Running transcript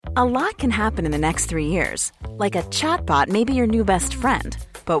A lot can happen in the next 3 years. Like a chatbot may be your new best friend.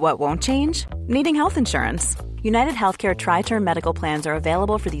 But what won't change? Needing health insurance. United Healthcare Tri-Term Medical Plans are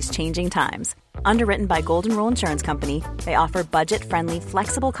available for these changing times. Underwritten by Golden Rule Insurance Company, they offer budget-friendly,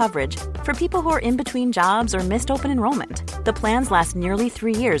 flexible coverage for people who are in between jobs or missed open enrollment. The plans last nearly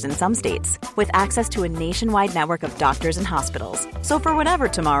 3 years in some states, with access to a nationwide network of doctors and hospitals. So for whatever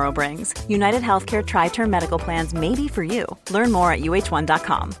tomorrow brings, United Healthcare Tri-Term Medical Plans may be for you. Learn more at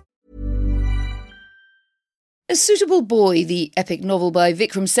uh1.com. A Suitable Boy, the epic novel by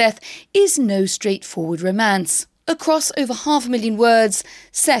Vikram Seth, is no straightforward romance. Across over 500,000 words,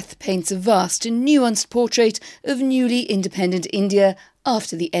 Seth paints a vast and nuanced portrait of newly independent India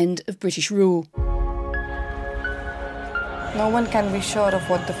after the end of British rule. No one can be sure of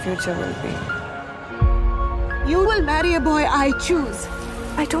what the future will be. You will marry a boy I choose.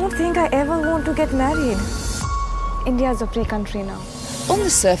 I don't think I ever want to get married. India is a free country now. On the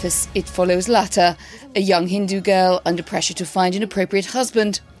surface, it follows Lata, a young Hindu girl under pressure to find an appropriate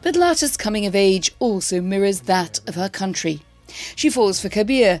husband. But Lata's coming of age also mirrors that of her country. She falls for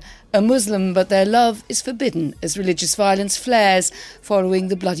Kabir, a Muslim, but their love is forbidden as religious violence flares following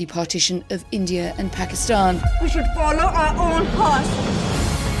the bloody partition of India and Pakistan. We should follow our own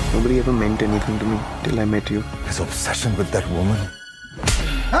hearts. Nobody ever meant anything to me till I met you. His obsession with that woman.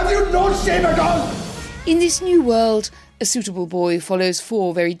 Have you no shame at all? In this new world, A Suitable Boy follows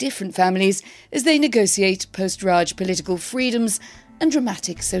 4 very different families as they negotiate post-Raj political freedoms and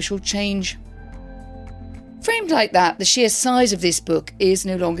dramatic social change. Framed like that, the sheer size of this book is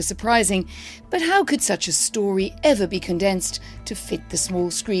no longer surprising, but how could such a story ever be condensed to fit the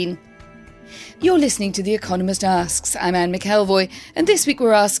small screen? You're listening to The Economist Asks. I'm Anne McElvoy, and this week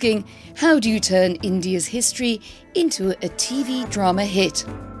we're asking, how do you turn India's history into a TV drama hit?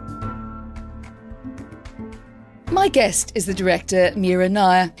 My guest is the director Mira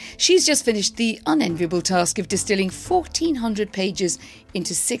Nair. She's just finished the unenviable task of distilling 1,400 pages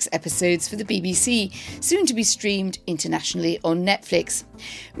into 6 episodes for the BBC, soon to be streamed internationally on Netflix.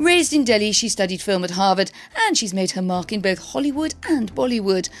 Raised in Delhi, she studied film at Harvard, and she's made her mark in both Hollywood and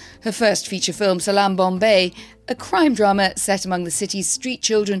Bollywood. Her first feature film, Salam Bombay, a crime drama set among the city's street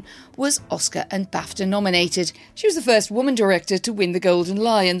children, was Oscar and BAFTA nominated. She was the first woman director to win the Golden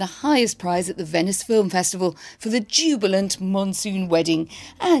Lion, the highest prize at the Venice Film Festival, for the jubilant Monsoon Wedding.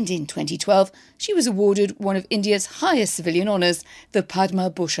 And in 2012, she was awarded one of India's highest civilian honours, the Padma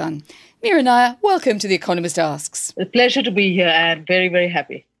Bhushan. Mira Nair, welcome to The Economist Asks. A pleasure to be here and very, very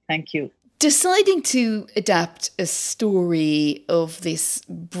happy. Thank you. Deciding to adapt a story of this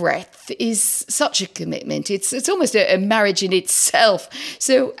breadth is such a commitment. It's almost a marriage in itself.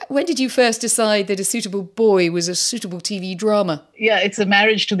 So when did you first decide that A Suitable Boy was a suitable TV drama? Yeah, it's a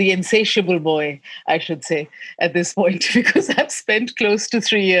marriage to the insatiable boy, I should say, at this point, because I've spent close to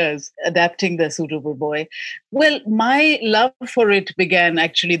 3 years adapting The Suitable Boy. Well, my love for it began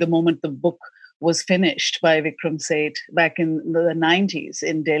actually the moment the book was finished by Vikram Seth back in the 90s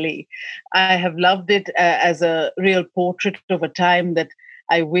in Delhi. I have loved it as a real portrait of a time that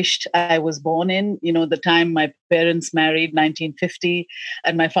I wished I was born in. You know, the time my parents married, 1950,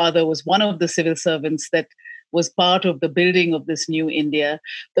 and my father was one of the civil servants that was part of the building of this new India,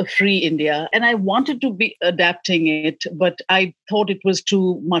 the free India. And I wanted to be adapting it, but I thought it was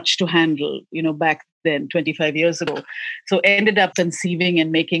too much to handle, you know, back then, 25 years ago. So ended up conceiving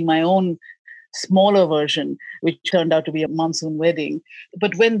and making my own smaller version, which turned out to be a monsoon wedding.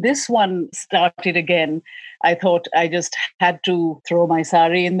 But when this one started again, I thought I just had to throw my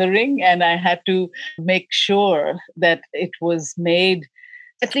sari in the ring, and I had to make sure that it was made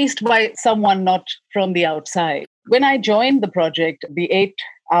at least by someone not from the outside. When I joined the project, the 8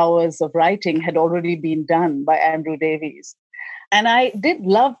 hours of writing had already been done by Andrew Davies. And I did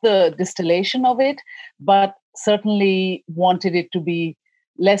love the distillation of it, but certainly wanted it to be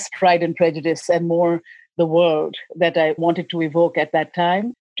less Pride and Prejudice and more the world that I wanted to evoke at that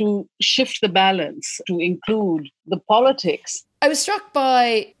time, to shift the balance, to include the politics. I was struck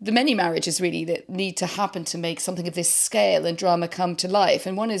by the many marriages, really, that need to happen to make something of this scale and drama come to life.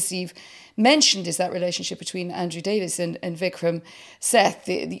 And one, as you've mentioned, is that relationship between Andrew Davies and Vikram Seth,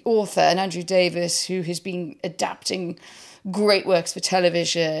 the author, and Andrew Davies, who has been adapting great works for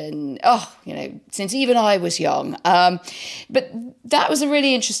television, since even I was young. But that was a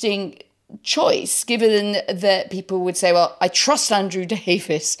really interesting choice, given that people would say, well, I trust Andrew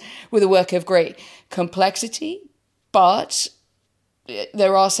Davies with a work of great complexity, but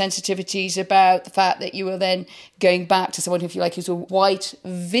there are sensitivities about the fact that you are then going back to someone who, if you like, is a white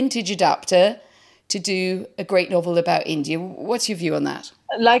vintage adapter to do a great novel about India. What's your view on that?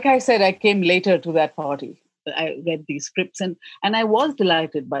 Like I said, I came later to that party. I read these scripts and I was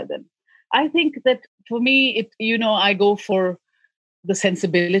delighted by them. I think that for me, I go for the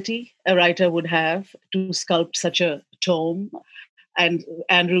sensibility a writer would have to sculpt such a tome. And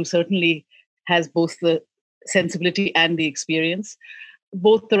Andrew certainly has both the sensibility and the experience.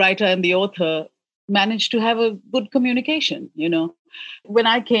 Both the writer and the author managed to have a good communication. When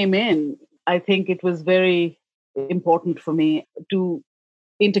I came in, I think it was very important for me to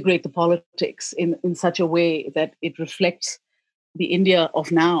integrate the politics in such a way that it reflects the India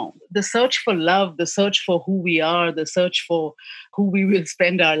of now. The search for love, the search for who we are, the search for who we will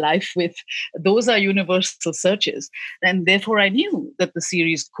spend our life with, those are universal searches. And therefore, I knew that the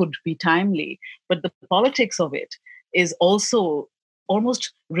series could be timely. But the politics of it is also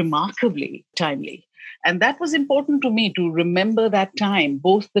almost remarkably timely. And that was important to me to remember that time,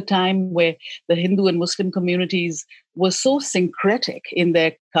 both the time where the Hindu and Muslim communities were so syncretic in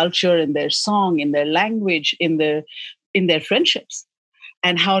their culture, in their song, in their language, in their friendships,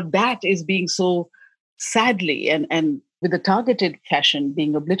 and how that is being so sadly and with a targeted fashion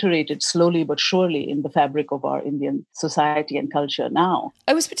being obliterated slowly but surely in the fabric of our Indian society and culture now.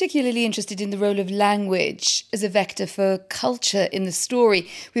 I was particularly interested in the role of language as a vector for culture in the story.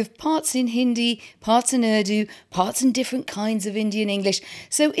 We have parts in Hindi, parts in Urdu, parts in different kinds of Indian English,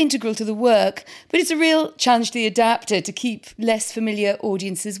 so integral to the work. But it's a real challenge to the adapter to keep less familiar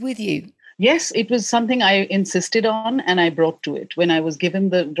audiences with you. Yes, it was something I insisted on and I brought to it. When I was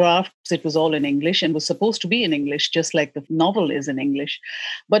given the drafts, it was all in English and was supposed to be in English, just like the novel is in English.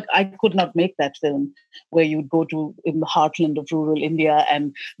 But I could not make that film where you'd go to in the heartland of rural India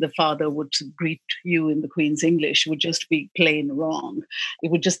and the father would greet you in the Queen's English. It would just be plain wrong. It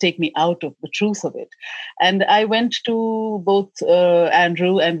would just take me out of the truth of it. And I went to both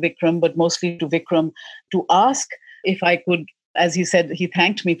Andrew and Vikram, but mostly to Vikram, to ask if I could. As he said, he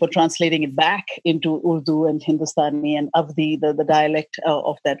thanked me for translating it back into Urdu and Hindustani and Avdi, the dialect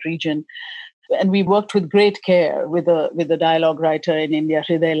of that region. And we worked with great care with a dialogue writer in India,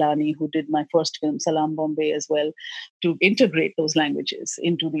 Hriday Lani, who did my first film, Salam Bombay, as well, to integrate those languages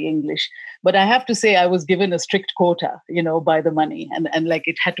into the English. But I have to say, I was given a strict quota, by the money. And like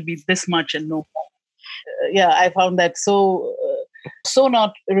it had to be this much and no more. I found that so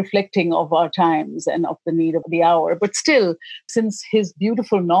not reflecting of our times and of the need of the hour. But still, since his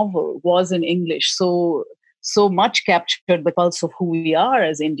beautiful novel was in English, so much captured the pulse of who we are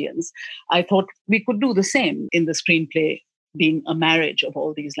as Indians, I thought we could do the same in the screenplay, being a marriage of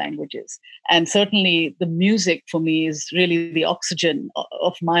all these languages. And certainly the music for me is really the oxygen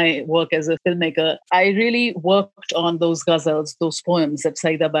of my work as a filmmaker. I really worked on those ghazals, those poems that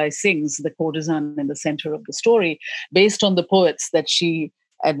Saidabai sings, the courtesan in the center of the story, based on the poets that she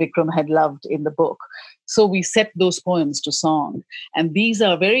and Vikram had loved in the book. So we set those poems to song. And these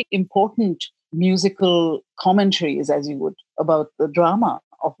are very important musical commentaries, as you would, about the drama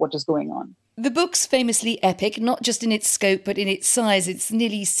of what is going on. The book's famously epic, not just in its scope, but in its size. It's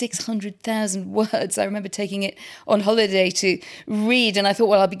nearly 600,000 words. I remember taking it on holiday to read, and I thought,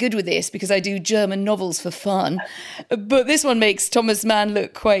 well, I'll be good with this because I do German novels for fun. But this one makes Thomas Mann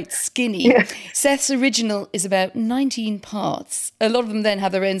look quite skinny. Yeah. Seth's original is about 19 parts. A lot of them then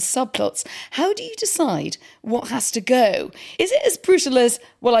have their own subplots. How do you decide what has to go? Is it as brutal as,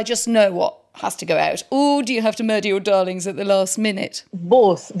 well, I just know what has to go out, or do you have to murder your darlings at the last minute?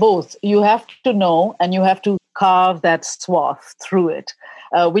 Both. You have to know, and you have to carve that swath through it,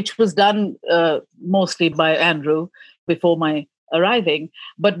 which was done mostly by Andrew before my arriving.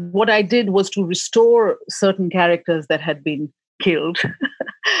 But what I did was to restore certain characters that had been killed.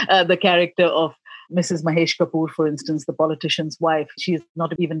 The character of Mrs. Mahesh Kapoor, for instance, the politician's wife, she's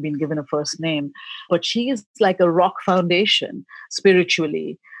not even been given a first name, but she is like a rock foundation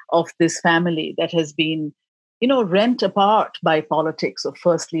spiritually of this family that has been, rent apart by politics of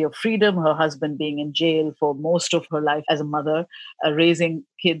firstly of freedom, her husband being in jail for most of her life as a mother, raising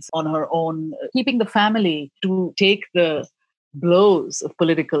kids on her own, keeping the family to take the blows of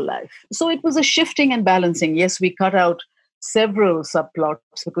political life. So it was a shifting and balancing. Yes, we cut out several subplots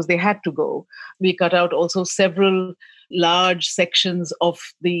because they had to go. We cut out also several large sections of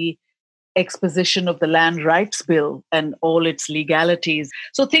the exposition of the Land Rights Bill and all its legalities.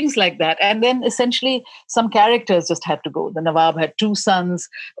 So things like that. And then essentially some characters just had to go. The Nawab had two sons.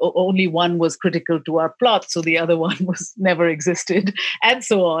 Only one was critical to our plot, so the other one was never existed, and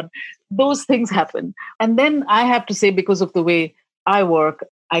so on. Those things happen. And then I have to say, because of the way I work,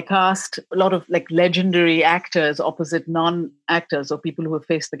 I cast a lot of legendary actors opposite non-actors or people who have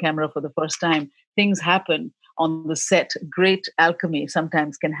faced the camera for the first time. Things happen on the set. Great alchemy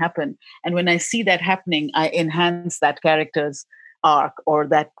sometimes can happen. And when I see that happening, I enhance that character's arc or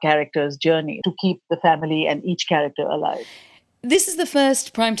that character's journey to keep the family and each character alive. This is the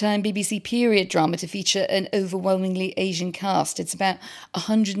first primetime BBC period drama to feature an overwhelmingly Asian cast. It's about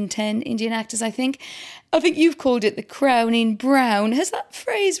 110 Indian actors, I think. I think you've called it the crown in brown. Has that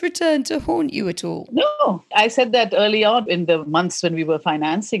phrase returned to haunt you at all? No, I said that early on in the months when we were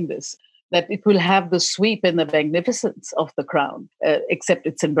financing this, that it will have the sweep and the magnificence of the crown, except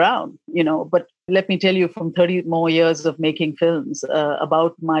it's in brown, But let me tell you, from 30 more years of making films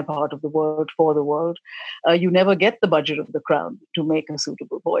about my part of the world, for the world, you never get the budget of the crown to make a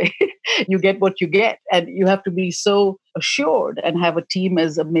suitable boy. You get what you get. And you have to be so assured and have a team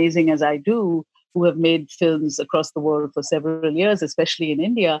as amazing as I do, who have made films across the world for several years, especially in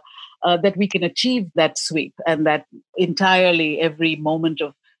India, that we can achieve that sweep and that entirely every moment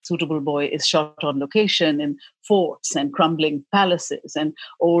of Suitable Boy is shot on location in forts and crumbling palaces and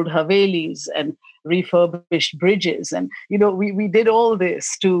old havelis and refurbished bridges. And, we did all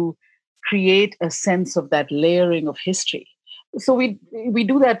this to create a sense of that layering of history. So we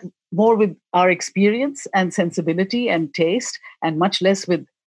do that more with our experience and sensibility and taste, and much less with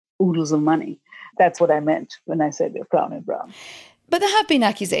oodles of money. That's what I meant when I said the crown in brown. But there have been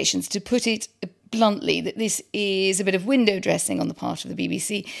accusations, to put it bluntly, that this is a bit of window dressing on the part of the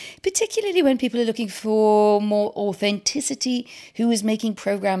BBC, particularly when people are looking for more authenticity, who is making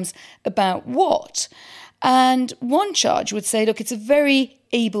programmes about what. And one charge would say, look, it's a very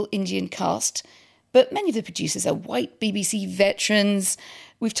able Indian cast, but many of the producers are white BBC veterans.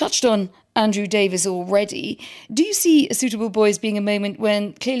 We've touched on Andrew Davis already. Do you see A Suitable Boy as being a moment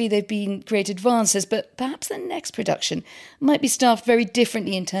when clearly they've been great advances, but perhaps the next production might be staffed very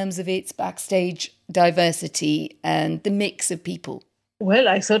differently in terms of its backstage diversity and the mix of people? Well,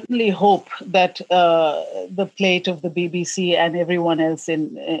 I certainly hope that the plate of the BBC and everyone else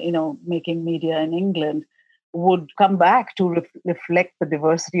in, making media in England would come back to reflect the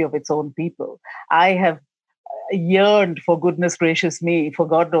diversity of its own people. I have yearned, for goodness gracious me, for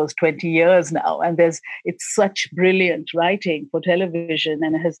God knows 20 years now, and it's such brilliant writing for television,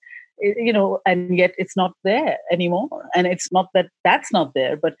 and and yet it's not there anymore. And it's not that that's not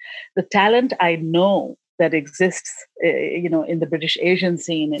there, but the talent I know that exists, in the British Asian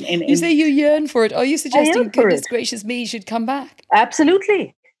scene. You say you yearn for it. Are you suggesting, goodness gracious me, should come back?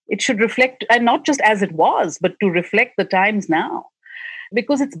 Absolutely. It should reflect, and not just as it was, but to reflect the times now.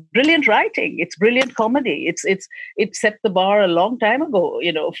 Because it's brilliant writing, it's brilliant comedy. It set the bar a long time ago,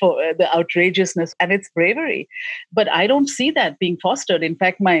 for the outrageousness and its bravery. But I don't see that being fostered. In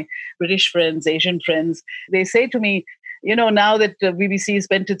fact, my British friends, Asian friends, they say to me, now that the BBC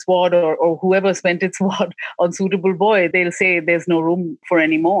spent its wad, or whoever spent its wad on Suitable Boy, they'll say there's no room for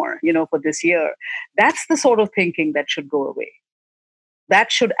any more, for this year. That's the sort of thinking that should go away.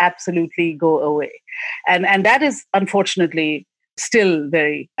 That should absolutely go away. And that is, unfortunately, still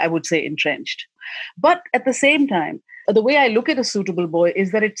very, I would say, entrenched. But at the same time, the way I look at A Suitable Boy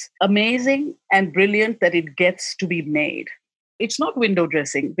is that it's amazing and brilliant that it gets to be made. It's not window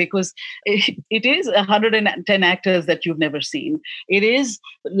dressing, because it is 110 actors that you've never seen. It is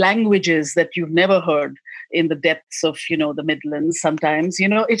languages that you've never heard in the depths of, the Midlands sometimes.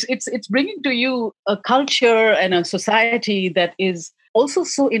 It's bringing to you a culture and a society that is also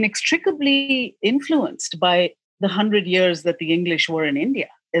so inextricably influenced by the 100 years that the English were in India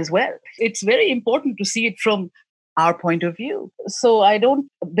as well. It's very important to see it from our point of view. So I don't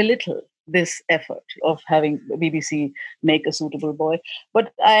belittle this effort of having BBC make A Suitable Boy.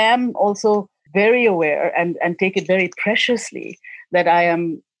 But I am also very aware and take it very preciously that I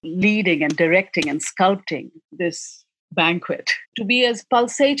am leading and directing and sculpting this banquet to be as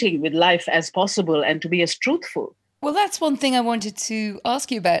pulsating with life as possible and to be as truthful. Well, that's one thing I wanted to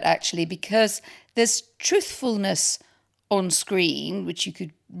ask you about, actually, because there's truthfulness on screen, which you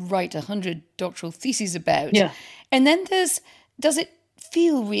could write 100 doctoral theses about. Yeah. And then does it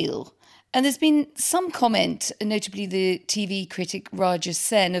feel real? And there's been some comment, notably the TV critic Raja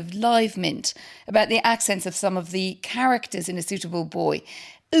Sen of Live Mint, about the accents of some of the characters in A Suitable Boy,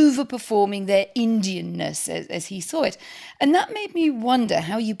 overperforming their Indianness as he saw it. And that made me wonder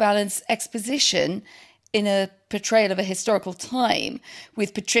how you balance exposition in a portrayal of a historical time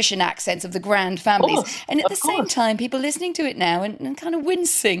with patrician accents of the grand families. And at the same time, people listening to it now and kind of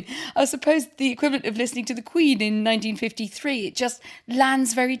wincing. I suppose the equivalent of listening to the Queen in 1953. It just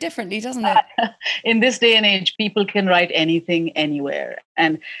lands very differently, doesn't it? In this day and age, people can write anything anywhere.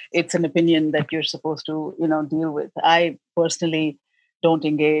 And it's an opinion that you're supposed to, deal with. I personally don't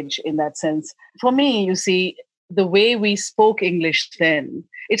engage in that sense. For me, you see, the way we spoke English then,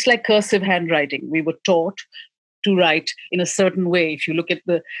 it's like cursive handwriting. We were taught to write in a certain way. If you look at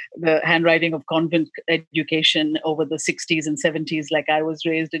the handwriting of convent education over the 60s and 70s, like I was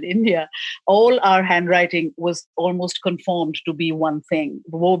raised in India, all our handwriting was almost conformed to be one thing.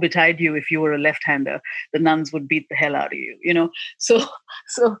 Woe betide you if you were a left-hander. The nuns would beat the hell out of you, So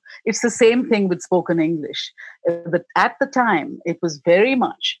it's the same thing with spoken English. But at the time, it was very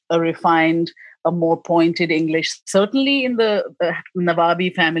much a refined, a more pointed English, certainly in the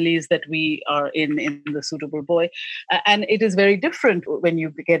Nawabi families that we are in The Suitable Boy. And it is very different when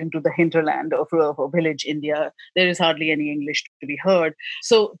you get into the hinterland of village India. There is hardly any English to be heard.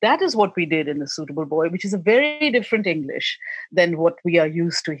 So that is what we did in The Suitable Boy, which is a very different English than what we are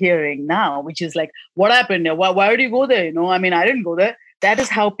used to hearing now, which is like, what happened? Why did you go there? I didn't go there. That is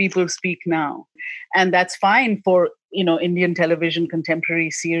how people speak now. And that's fine for, Indian television contemporary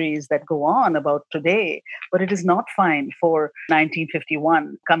series that go on about today. But it is not fine for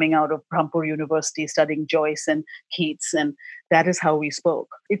 1951, coming out of Brahmpur University, studying Joyce and Keats. And that is how we spoke.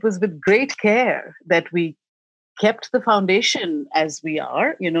 It was with great care that we kept the foundation as we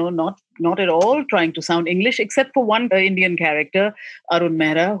are, not at all trying to sound English, except for one Indian character, Arun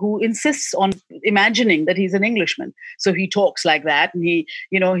Mehra, who insists on imagining that he's an Englishman. So he talks like that, and he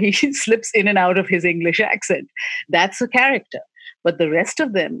slips in and out of his English accent. That's a character. But the rest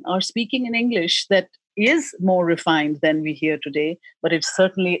of them are speaking in English that is more refined than we hear today, but it's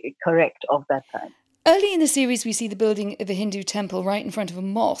certainly correct of that time. Early in the series, we see the building of a Hindu temple right in front of a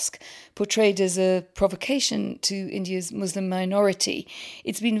mosque, portrayed as a provocation to India's Muslim minority.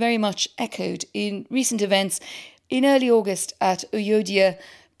 It's been very much echoed in recent events. In early August at Ayodhya,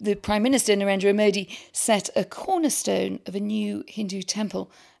 the Prime Minister, Narendra Modi, set a cornerstone of a new Hindu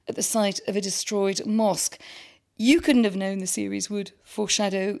temple at the site of a destroyed mosque. You couldn't have known the series would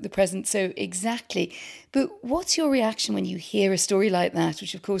foreshadow the present so exactly. But what's your reaction when you hear a story like that,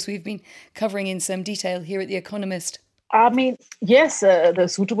 which, of course, we've been covering in some detail here at The Economist? Yes, The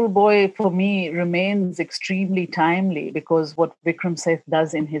Suitable Boy, for me, remains extremely timely, because what Vikram Seth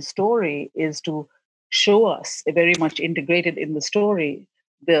does in his story is to show us, very much integrated in the story,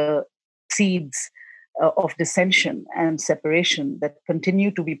 the seeds of dissension and separation that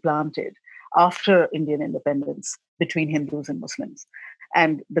continue to be planted after Indian independence between Hindus and Muslims.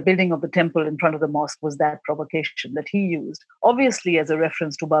 And the building of the temple in front of the mosque was that provocation that he used, obviously as a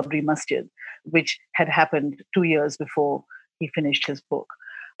reference to Babri Masjid, which had happened 2 years before he finished his book.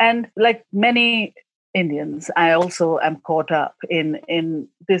 And like many Indians, I also am caught up in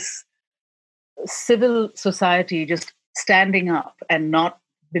this civil society just standing up and not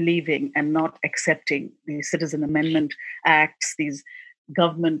believing and not accepting these Citizen Amendment Acts, these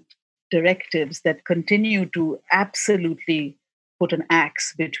government directives that continue to absolutely put an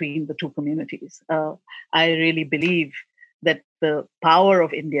axe between the two communities. I really believe that the power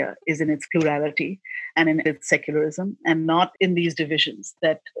of India is in its plurality and in its secularism, and not in these divisions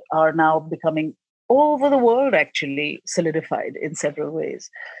that are now becoming all over the world actually solidified in several ways.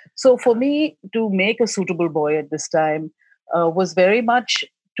 So for me to make A Suitable Boy at this time was very much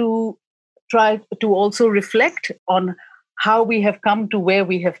to try to also reflect on how we have come to where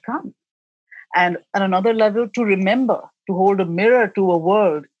we have come. And on another level, to remember, to hold a mirror to a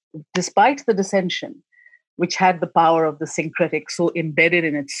world, despite the dissension, which had the power of the syncretic so embedded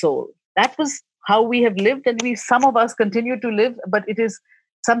in its soul. That was how we have lived, and some of us continue to live, but it is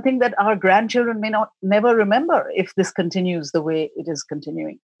something that our grandchildren may never remember if this continues the way it is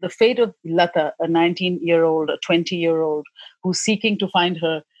continuing. The fate of Lata, a 19-year-old, a 20-year-old, who's seeking to find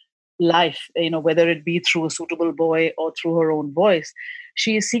her life, whether it be through A Suitable Boy or through her own voice,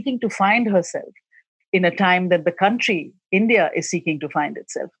 she is seeking to find herself in a time that the country, India, is seeking to find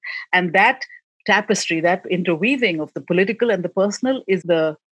itself. And that tapestry, that interweaving of the political and the personal is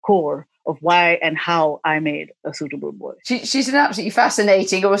the core of why and how I made A Suitable Boy. She's an absolutely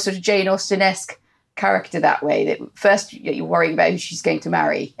fascinating, almost sort of Jane Austen-esque character that way. That first you're worrying about who she's going to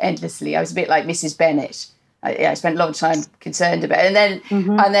marry endlessly. I was a bit like Mrs. Bennet. I spent a long time concerned about it.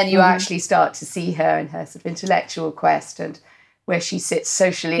 And then you actually start to see her in her sort of intellectual quest and where she sits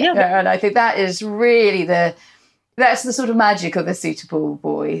socially. Yeah. And I think that is really that's the sort of magic of A Suitable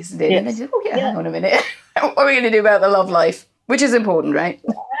Boy, isn't it? Yes. And then you go, hang on a minute. What are we going to do about the love life? Which is important, right?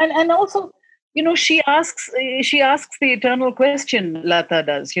 And also, she asks the eternal question, Lata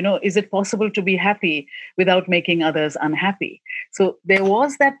does, is it possible to be happy without making others unhappy? So there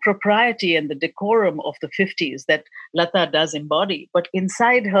was that propriety and the decorum of the 50s that Lata does embody, but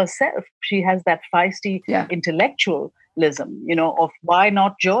inside herself, she has that feisty intellectual of why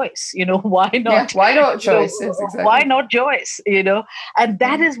not Joyce? Why not? Yeah, why not Joyce? Yes, exactly. Why not Joyce? And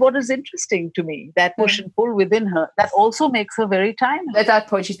that is what is interesting to me, that push and pull within her. That also makes her very timeless. At that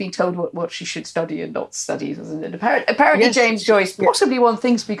point, she's been told what she should study and not study, isn't it? Apparently, yes. James Joyce, possibly one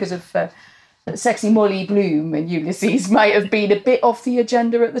thinks because of Sexy Molly Bloom and Ulysses, might have been a bit off the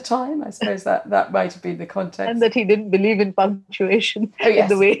agenda at the time. I suppose that might have been the context. And that he didn't believe in punctuation in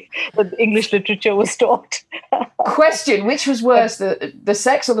the way that English literature was taught. Question, which was worse, the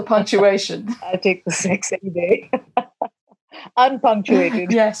sex or the punctuation? I take the sex any day.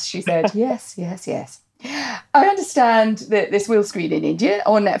 Unpunctuated. Yes, she said. Yes. I understand that this will screen in India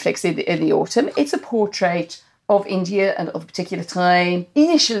on Netflix in the autumn. It's a portrait of India and of a particular time,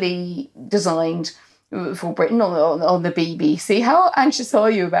 initially designed for Britain on the BBC. How anxious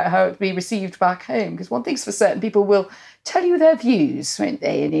are you about how it will be received back home? Because one thing's for certain, people will tell you their views, won't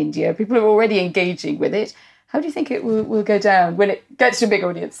they, in India? People are already engaging with it. How do you think it will go down when it gets to a big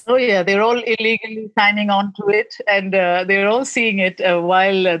audience? Oh, yeah, they're all illegally signing on to it, and they're all seeing it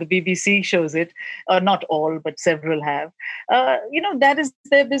while the BBC shows it. Not all, but several have. That is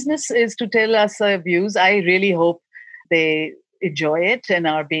their business, is to tell us their views. I really hope they enjoy it and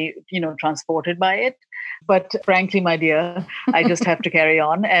are being, transported by it. But frankly, my dear, I just have to carry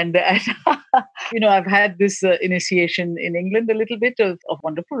on. And, I've had this initiation in England, a little bit of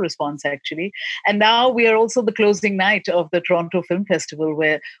wonderful response, actually. And now we are also the closing night of the Toronto Film Festival,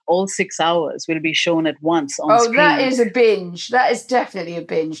 where all 6 hours will be shown at once on screen. Oh, that is a binge. That is definitely a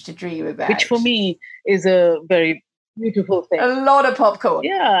binge to dream about. Which for me is a very beautiful thing. A lot of popcorn.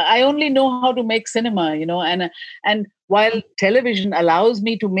 Yeah, I only know how to make cinema, and while television allows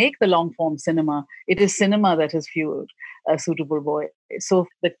me to make the long form cinema, it is cinema that has fueled A Suitable Boy. So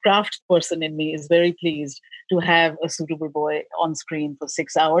the craft person in me is very pleased to have A Suitable Boy on screen for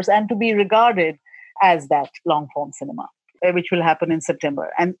 6 hours and to be regarded as that long form cinema, which will happen in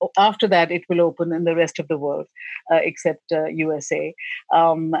September. And after that, it will open in the rest of the world, except USA.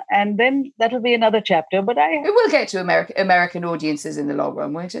 And then that will be another chapter. But it will get to American audiences in the long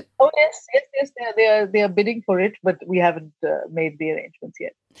run, won't it? Oh, yes. They are bidding for it, but we haven't made the arrangements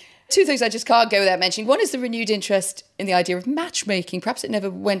yet. Two things I just can't go without mentioning. One is the renewed interest in the idea of matchmaking. Perhaps it never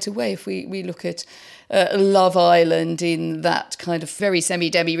went away if we look at Love Island in that kind of very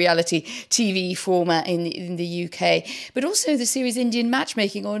semi-demi reality TV format in the UK. But also the series Indian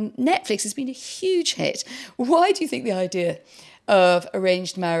Matchmaking on Netflix has been a huge hit. Why do you think the idea of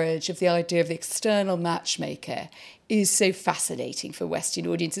arranged marriage, of the idea of the external matchmaker, is so fascinating for Western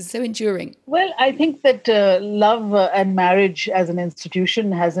audiences, so enduring? Well, I think that love and marriage as an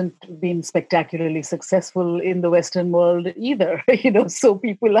institution hasn't been spectacularly successful in the Western world either. So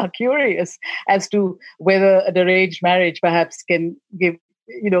people are curious as to whether an arranged marriage perhaps can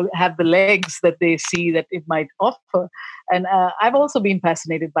have the legs that they see that it might offer. And I've also been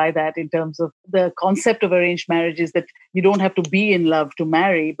fascinated by that in terms of the concept of arranged marriage is that you don't have to be in love to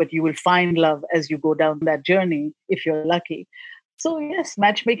marry, but you will find love as you go down that journey if you're lucky. So yes,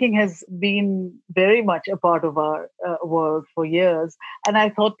 matchmaking has been very much a part of our world for years. And I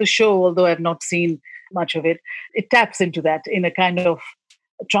thought the show, although I've not seen much of it, it taps into that in a kind of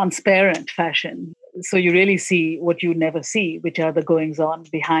transparent fashion. So you really see what you never see, which are the goings-on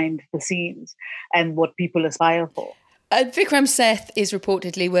behind the scenes and what people aspire for. Vikram Seth is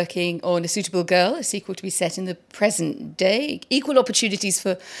reportedly working on A Suitable Girl, a sequel to be set in the present day. Equal opportunities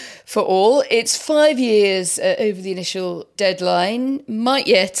for all. It's 5 years over the initial deadline, might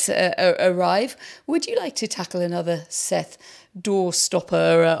yet arrive. Would you like to tackle another Seth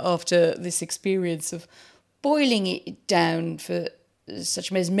doorstopper after this experience of boiling it down for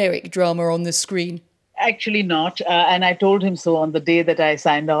such mesmeric drama on the screen? Actually not. And I told him so on the day that I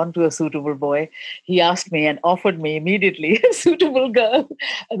signed on to A Suitable Boy. He asked me and offered me immediately A Suitable Girl.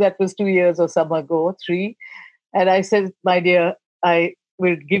 That was 2 years or some ago, 3. And I said, my dear, I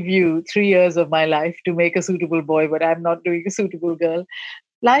will give you 3 years of my life to make A Suitable Boy, but I'm not doing A Suitable Girl.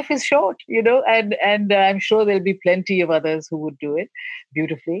 Life is short, and I'm sure there'll be plenty of others who would do it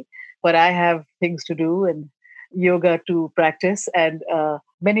beautifully. But I have things to do and yoga to practice and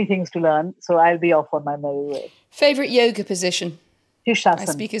many things to learn. So I'll be off on my merry way. Favourite yoga position? Shishasana. I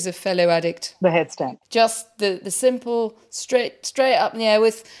speak as a fellow addict. The headstand. Just the simple, straight up in the air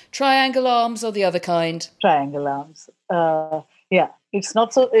with triangle arms or the other kind? Triangle arms. Yeah, it's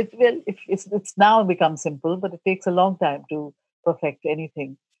not so. It's now become simple, but it takes a long time to perfect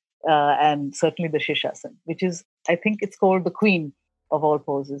anything. And certainly the Shishasana, which is, I think it's called the queen of all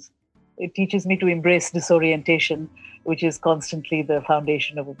poses. It teaches me to embrace disorientation, which is constantly the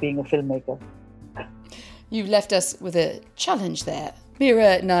foundation of being a filmmaker. You've left us with a challenge there.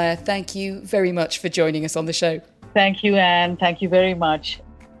 Mira, Nair, thank you very much for joining us on the show. Thank you, Anne. Thank you very much.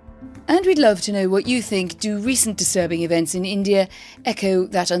 And we'd love to know what you think. Do recent disturbing events in India echo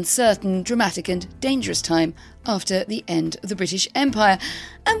that uncertain, dramatic and dangerous time after the end of the British Empire?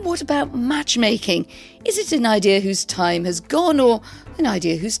 And what about matchmaking? Is it an idea whose time has gone or an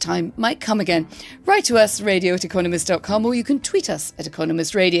idea whose time might come again? Write to us, radio@economist.com, or you can tweet us at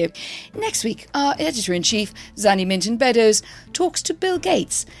Economist Radio. Next week, our editor-in-chief, Zanny Minton-Beddoes, talks to Bill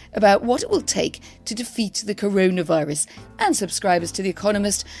Gates about what it will take to defeat the coronavirus. And subscribers to The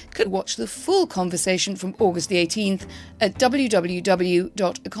Economist could watch the full conversation from August the 18th at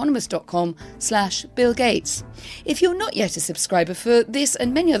www.economist.com/Bill Gates. If you're not yet a subscriber for this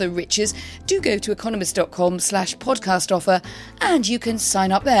and many other riches, do go to economist.com/podcast offer and you can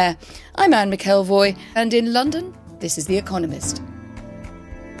sign up there. I'm Anne McElvoy, and in London, this is The Economist.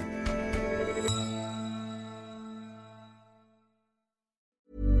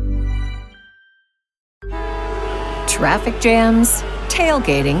 Traffic jams,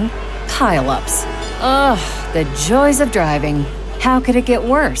 tailgating, pile-ups. Ugh, the joys of driving. How could it get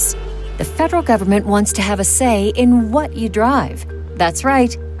worse? The federal government wants to have a say in what you drive. That's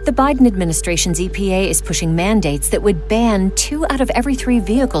right. The Biden administration's EPA is pushing mandates that would ban 2 out of every 3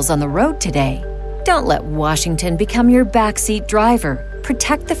 vehicles on the road today. Don't let Washington become your backseat driver.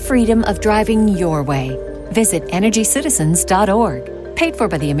 Protect the freedom of driving your way. Visit EnergyCitizens.org. Paid for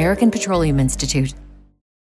by the American Petroleum Institute.